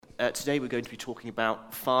Today we're going to be talking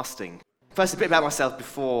about fasting. First, a bit about myself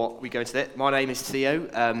before we go into it. My name is Theo.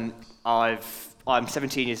 I'm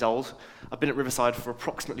 17 years old. I've been at Riverside for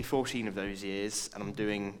approximately 14 of those years, and I'm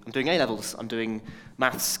doing A-levels. I'm doing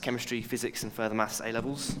maths, chemistry, physics, and further maths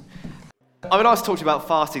A-levels. I've been asked to talk to you about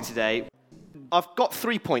fasting today. I've got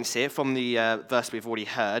 3 points here from the verse we've already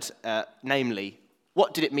heard, namely,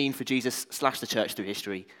 what did it mean for Jesus / the church through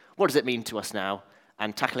history? What does it mean to us now?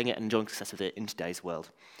 And tackling it and enjoying success with it in today's world.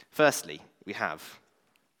 Firstly, we have,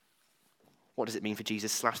 what does it mean for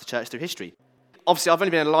Jesus / the church through history? Obviously, I've only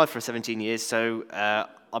been alive for 17 years, so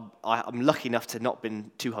I'm lucky enough to not been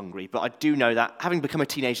too hungry. But I do know that having become a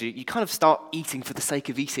teenager, you kind of start eating for the sake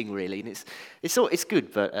of eating, really. And it's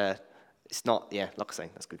good, but it's not, like I was saying,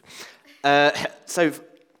 that's good.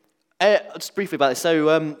 Just briefly about this.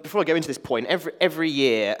 So before I go into this point, every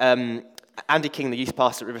year, Andy King, the youth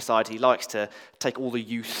pastor at Riverside, he likes to take all the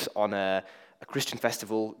youth on a Christian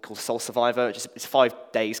festival called Soul Survivor. It's 5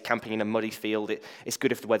 days camping in a muddy field. It's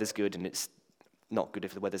good if the weather's good, and it's not good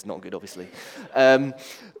if the weather's not good, obviously.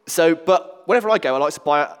 But whenever I go, I like to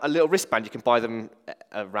buy a little wristband. You can buy them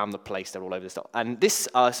around the place. They're all over the stuff. And this,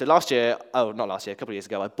 a couple of years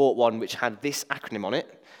ago, I bought one which had this acronym on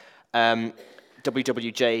it,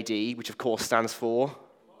 WWJD, which of course stands for...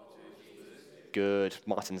 Good.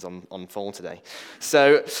 Martin's on phone today.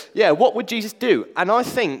 So, what would Jesus do? And I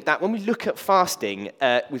think that when we look at fasting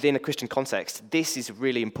within a Christian context, this is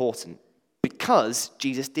really important because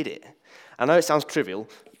Jesus did it. I know it sounds trivial,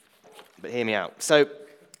 but hear me out. So,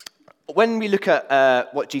 when we look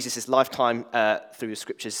at what Jesus' lifetime through the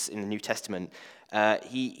scriptures in the New Testament,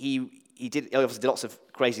 he obviously did lots of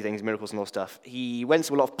crazy things, miracles and all stuff. He went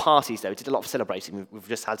to a lot of parties, though. He did a lot of celebrating. We've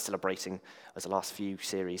just had celebrating as the last few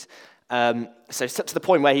series. So it's up to the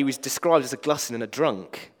point where he was described as a glutton and a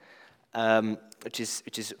drunk, which is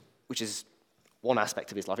one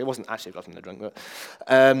aspect of his life. He wasn't actually a glutton and a drunk,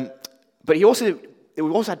 but he also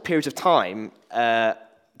had periods of time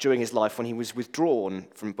during his life when he was withdrew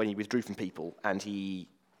from people, and he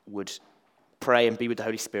would pray and be with the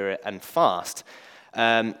Holy Spirit and fast.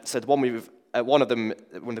 So one of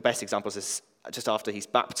the best examples is just after he's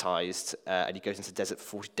baptized, and he goes into the desert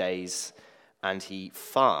for 40 days, and he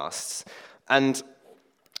fasts. And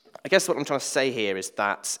I guess what I'm trying to say here is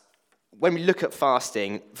that when we look at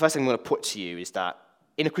fasting, the first thing I'm going to put to you is that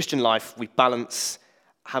in a Christian life, we balance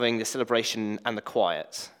having the celebration and the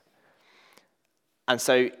quiet. And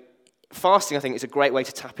so fasting, I think, is a great way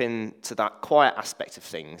to tap into that quiet aspect of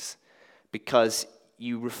things, because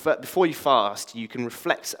before you fast, you can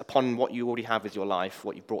reflect upon what you already have with your life,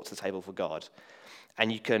 what you brought to the table for God. And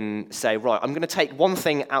you can say, right, I'm going to take one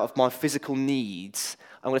thing out of my physical needs.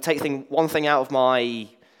 I'm going to take one thing out of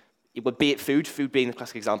be it food being the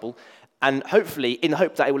classic example, and hopefully, in the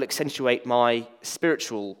hope that it will accentuate my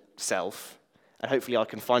spiritual self, and hopefully I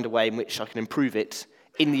can find a way in which I can improve it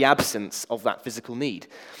in the absence of that physical need.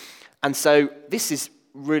 And so this is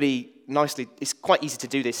really nicely, it's quite easy to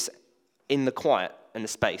do this in the quiet and the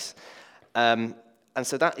space. And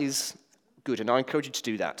so that is good, and I encourage you to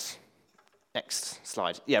do that. Next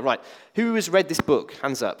slide. Yeah, right. Who has read this book?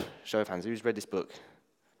 Hands up. Show of hands. Who's read this book?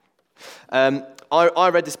 I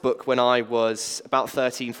read this book when I was about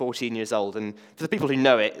 13, 14 years old, and for the people who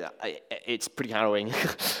know it, it's pretty harrowing.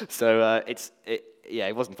 So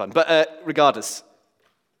it wasn't fun. But regardless,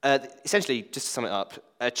 essentially, just to sum it up,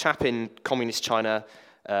 a chap in communist China,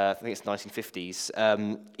 I think it's the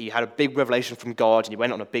 1950s, he had a big revelation from God, and he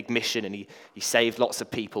went on a big mission, and he saved lots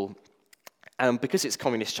of people. Because it's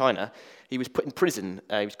communist China, he was put in prison.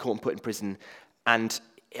 He was caught and put in prison, and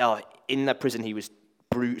in that prison he was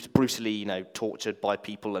brutally, tortured by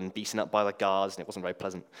people and beaten up by the guards, and it wasn't very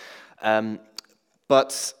pleasant.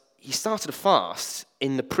 But he started a fast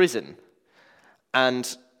in the prison,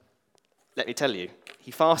 and let me tell you,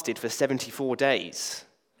 he fasted for 74 days,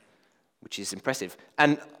 which is impressive.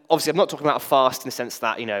 And obviously, I'm not talking about a fast in the sense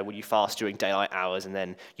that, when you fast during daylight hours and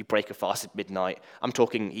then you break a fast at midnight. I'm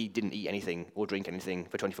talking he didn't eat anything or drink anything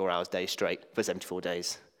for 24 hours days straight for 74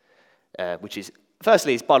 days, which is,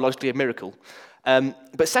 firstly, it's biologically a miracle.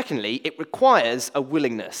 But secondly, it requires a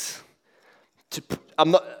willingness just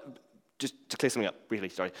to clear something up briefly,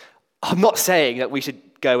 sorry. I'm not saying that we should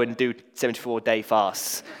go and do 74-day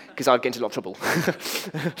fasts, because I'd get into a lot of trouble.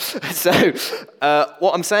 So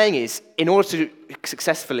what I'm saying is, in order to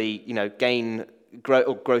successfully,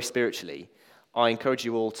 grow spiritually, I encourage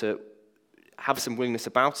you all to have some willingness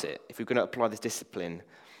about it if you're going to apply this discipline.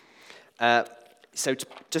 So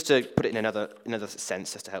just to put it in another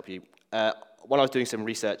sense, just to help you, when I was doing some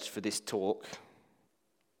research for this talk,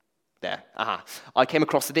 I came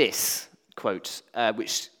across this quote,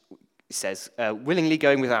 which It says, Willingly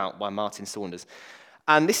Going Without by Martin Saunders.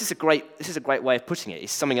 And this is a great way of putting it.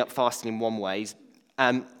 It's summing up fasting in one way.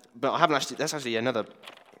 But I haven't actually, that's actually another,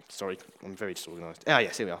 sorry, I'm very disorganized.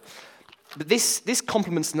 Yes, here we are. But this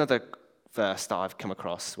complements another verse that I've come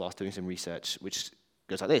across whilst doing some research, which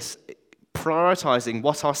goes like this: prioritizing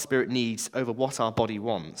what our spirit needs over what our body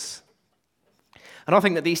wants. And I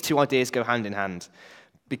think that these two ideas go hand in hand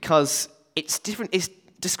because it's different. It's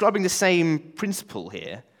describing the same principle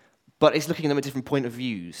here, but it's looking at them at different point of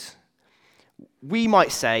views. We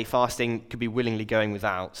might say fasting could be willingly going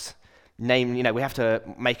without. We have to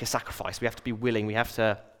make a sacrifice. We have to be willing. We have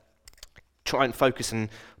to try and focus and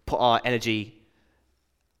put our energy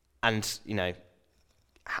and,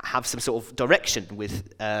 have some sort of direction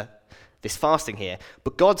with this fasting here.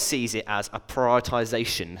 But God sees it as a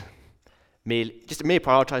prioritization. Just a mere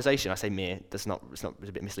prioritization. I say mere, it's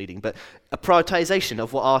a bit misleading, but a prioritization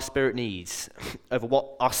of what our spirit needs, over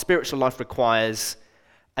what our spiritual life requires,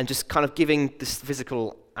 and just kind of giving the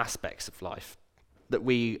physical aspects of life that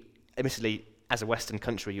we, admittedly, as a Western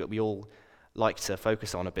country, we all like to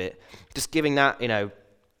focus on a bit. Just giving that,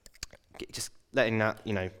 just letting that,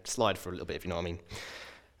 slide for a little bit, if you know what I mean.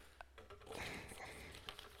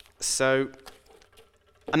 So,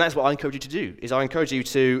 and that's what I encourage you to do, is I encourage you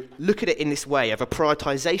to look at it in this way of a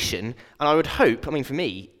prioritization, and I would hope, for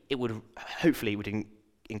me, it would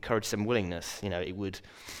encourage some willingness.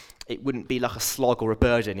 It wouldn't be like a slog or a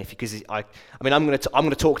burden I'm going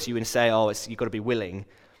to talk to you and say, you've got to be willing,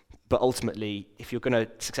 but ultimately, if you're going to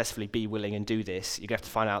successfully be willing and do this, you're going to have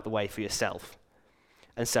to find out the way for yourself.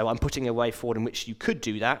 And so I'm putting a way forward in which you could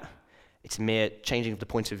do that. It's a mere changing of the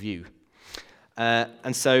point of view.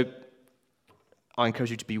 And so I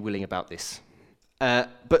encourage you to be willing about this.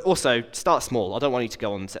 But also, start small. I don't want you to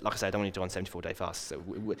go on, like I said, I don't want you to go on 74-day fast. So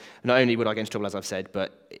not only would I get into trouble, as I've said,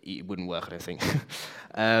 but it wouldn't work, I don't think.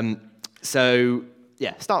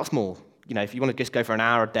 Start small. If you want to just go for an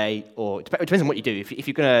hour a day, or it depends on what you do. If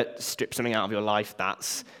you're going to strip something out of your life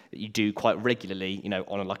that you do quite regularly,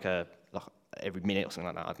 on like every minute or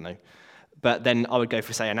something like that, I don't know. But then I would go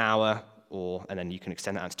for, say, an hour, and then you can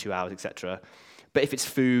extend that out to 2 hours, etc. But if it's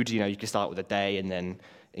food, you can start with a day and then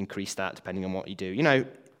increase that depending on what you do.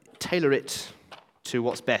 Tailor it to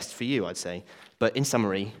what's best for you, I'd say. But in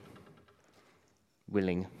summary,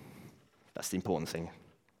 willing. That's the important thing.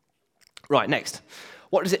 Right, next.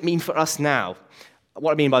 What does it mean for us now?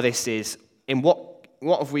 What I mean by this is, from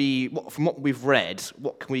what we've read,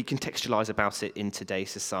 what can we contextualize about it in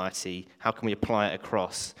today's society? How can we apply it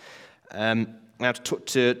across? Now,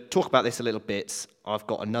 to talk about this a little bit, I've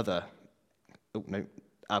got another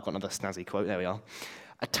snazzy quote. There we are.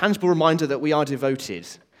 A tangible reminder that we are devoted.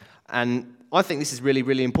 And I think this is really,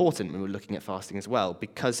 really important when we're looking at fasting as well,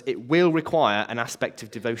 because it will require an aspect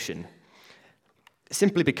of devotion.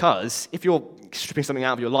 Simply because if you're stripping something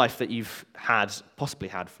out of your life that you've possibly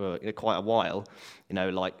had for quite a while,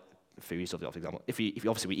 like food, for example, if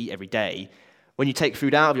obviously we eat every day, when you take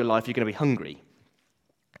food out of your life, you're going to be hungry.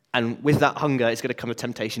 And with that hunger, it's going to come a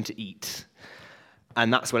temptation to eat.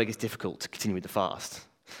 And that's when it gets difficult to continue with the fast.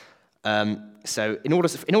 So in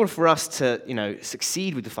order for us to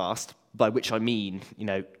succeed with the fast, by which I mean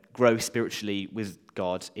grow spiritually with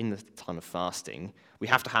God in the time of fasting, we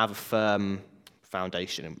have to have a firm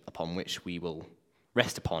foundation upon which we will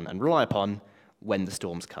rest upon and rely upon when the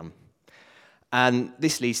storms come. And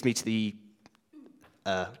this leads me to the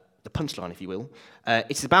punchline, if you will.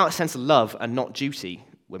 It's about a sense of love and not duty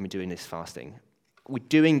when we're doing this fasting. We're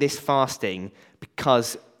doing this fasting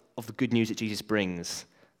because of the good news that Jesus brings,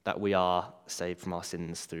 that we are saved from our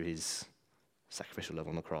sins through his sacrificial love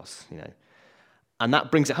on the cross, And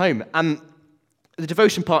that brings it home. And the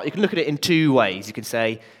devotion part, you can look at it in two ways. You can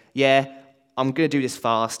say, I'm going to do this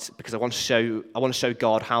fast because I want to show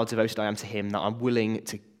God how devoted I am to him, that I'm willing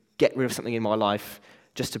to get rid of something in my life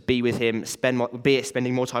just to be with him, be it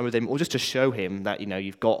spending more time with him, or just to show him that,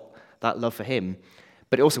 you've got that love for him.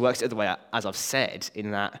 But it also works the other way, as I've said,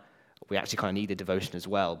 in that we actually kind of need the devotion as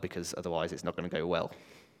well, because otherwise it's not going to go well.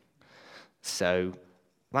 So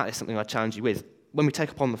that is something I challenge you with. When we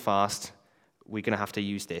take upon the fast, we're going to have to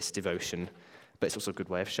use this devotion, but it's also a good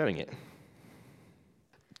way of showing it.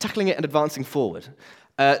 Tackling it and advancing forward.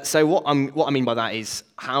 So what I mean by that is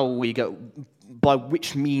how we go, by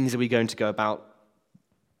which means are we going to go about.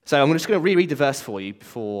 So I'm just going to reread the verse for you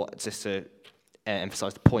before, just to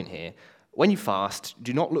emphasize the point here. When you fast,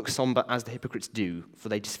 do not look somber as the hypocrites do, for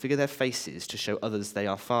they disfigure their faces to show others they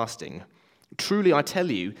are fasting. Truly, I tell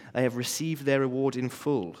you, they have received their reward in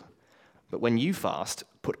full. But when you fast,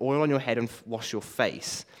 put oil on your head and wash your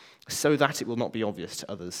face, so that it will not be obvious to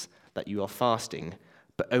others that you are fasting,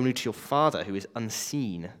 but only to your Father who is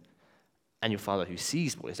unseen. and your Father who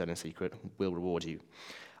sees what is done in secret will reward you.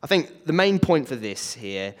 I think the main point for this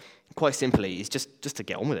here, quite simply, is just to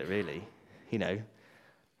get on with it, really.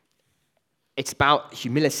 It's about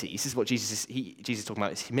humility. This is what Jesus is talking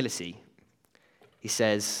about, is humility. He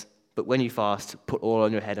says, but when you fast, put oil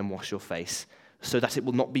on your head and wash your face, so that it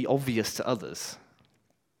will not be obvious to others.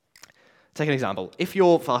 Take an example. If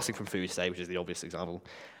you're fasting from food, say, which is the obvious example,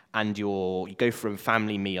 and you go for a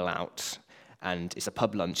family meal out, and it's a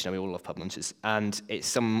pub lunch, we all love pub lunches, and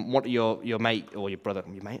it's your mate or your brother,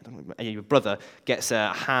 your brother gets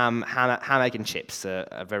a ham, egg and chips,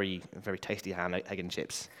 a very, very tasty ham, egg and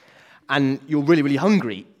chips, and you're really, really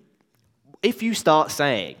hungry. If you start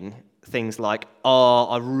saying things like, oh,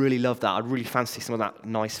 I really love that, I really fancy some of that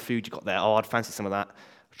nice food you got there, oh, I'd fancy some of that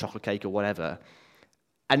chocolate cake or whatever,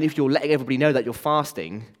 and if you're letting everybody know that you're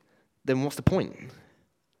fasting, then what's the point?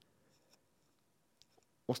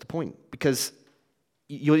 What's the point? Because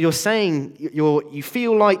you're saying you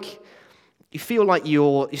feel like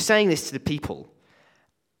you're saying this to the people,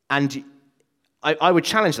 and I would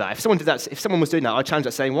challenge that. If someone did that, if someone was doing that, I'd challenge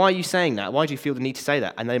that, saying, "Why are you saying that? Why do you feel the need to say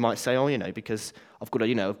that?" And they might say, "Oh, because I've got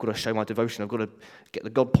to show my devotion. I've got to get the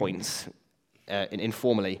God points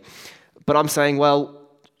informally." But I'm saying, well,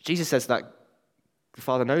 Jesus says that the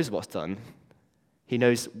Father knows what's done. He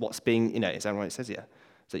knows what's being, is that right? It says, yeah.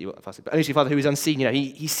 That you fasted. But only to your Father who is unseen,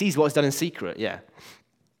 he sees what is done in secret, yeah.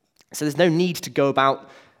 So there's no need to go about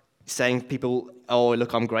saying to people, oh,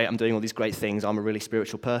 look, I'm great, I'm doing all these great things, I'm a really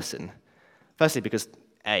spiritual person. Firstly, because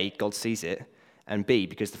A, God sees it, and B,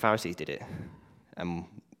 because the Pharisees did it. And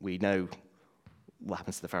we know what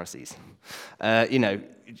happens to the Pharisees.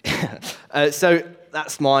 So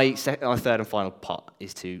that's my third and final part,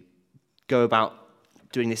 is to go about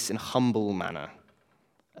doing this in a humble manner.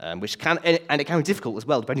 Which can be difficult as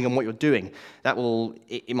well, depending on what you're doing.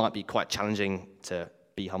 It might be quite challenging to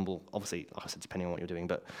be humble, obviously, like I said, depending on what you're doing,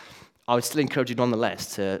 but I would still encourage you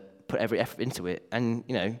nonetheless to put every effort into it, and,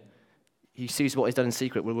 he sees what is done in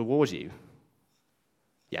secret will reward you.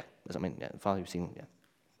 Yeah, does that mean, the Father who's seen,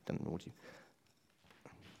 then reward you.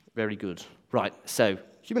 Very good. Right, so,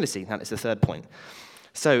 humility, that is the third point.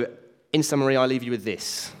 So, in summary, I leave you with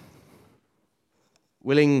this.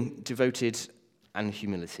 Willing, devoted, and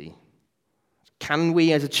humility. Can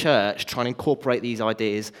we as a church try and incorporate these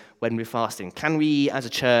ideas when we're fasting? Can we as a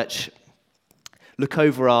church look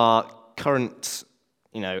over our current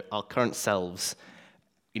selves,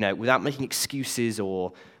 without making excuses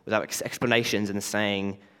or without explanations, and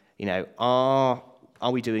saying, are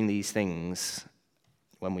we doing these things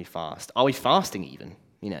when we fast? Are we fasting even?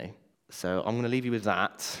 So I'm going to leave you with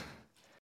that.